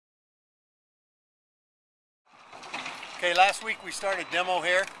Okay, last week we started demo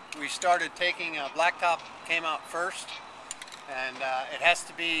here. We started taking blacktop, came out first, and it has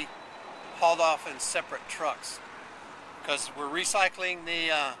to be hauled off in separate trucks because we're recycling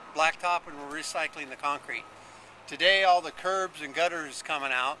the blacktop and we're recycling the concrete. Today all the curbs and gutters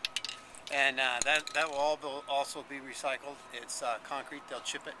coming out, and that will all also be recycled. It's concrete. They'll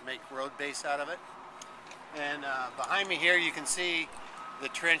chip it and make road base out of it. And behind me here you can see the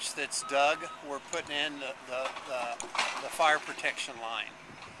trench that's dug. We're putting in the fire protection line.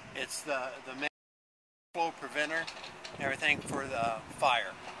 It's the main flow preventer and everything for the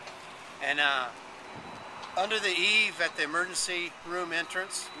fire. And under the eave at the emergency room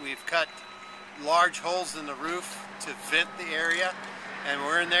entrance, we've cut large holes in the roof to vent the area, and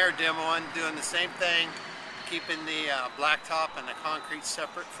we're in there demoing, doing the same thing, keeping the blacktop and the concrete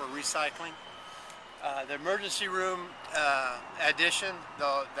separate for recycling. The emergency room addition,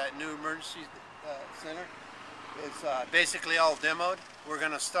 that new emergency center, is basically all demoed. We're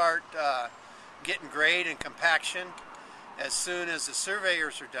going to start getting grade and compaction as soon as the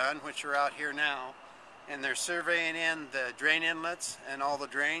surveyors are done, which are out here now, and they're surveying in the drain inlets and all the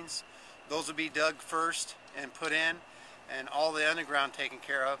drains. Those will be dug first and put in, and all the underground taken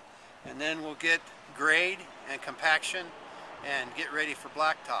care of, and then we'll get grade and compaction and get ready for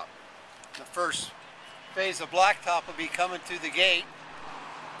blacktop. The first phase of blacktop will be coming through the gate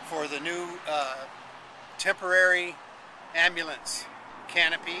for the new temporary ambulance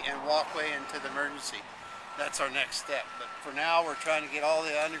canopy and walkway into the emergency. That's our next step. But for now, we're trying to get all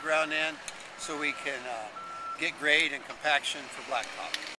the underground in so we can get grade and compaction for blacktop.